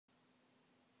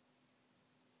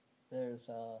there's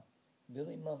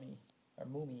Billy Mumy, or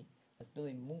Mumy. That's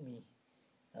Billy Mumy.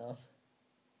 Of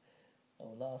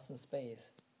Lost in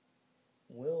Space.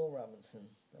 Will Robinson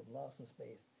of Lost in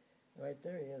Space. Right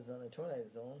there he is on the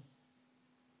Twilight Zone.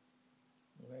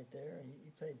 Right there,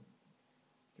 he played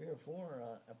 3 or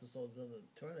 4 episodes of the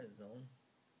Twilight Zone.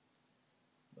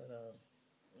 But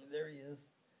there he is.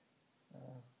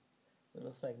 It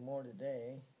looks like more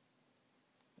today.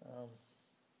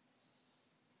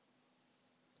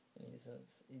 And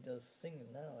he does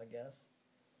singing now, I guess.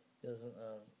 He doesn't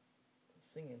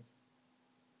singing,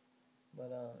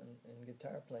 but and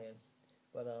guitar playing.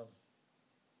 But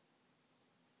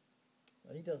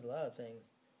he does a lot of things.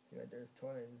 See right there's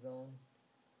Twilight Zone.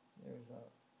 There's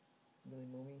Billy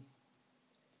Mumy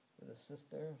with his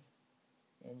sister,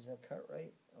 Angela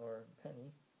Cartwright, or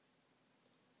Penny.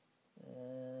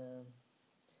 And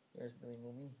there's Billy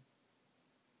Mumy.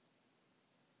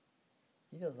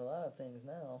 He does a lot of things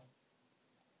now.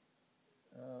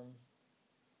 I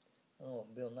don't know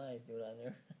what Bill Nye's doing on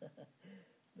there.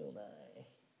 Bill Nye.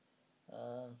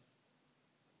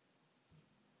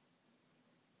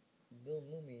 Bill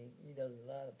Mumy, he does a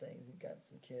lot of things. He got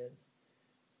some kids.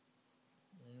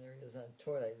 And there he is on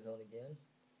Twilight Zone again.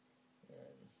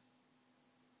 And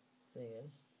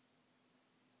singing.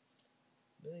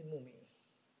 Billy Mumy.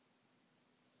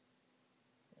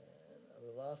 And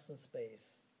The Lost in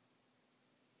Space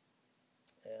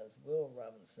as Will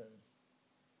Robinson.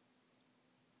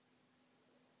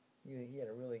 He had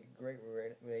a really great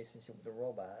relationship with the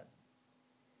robot.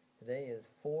 Today is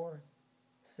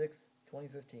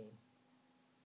 4/6/2015.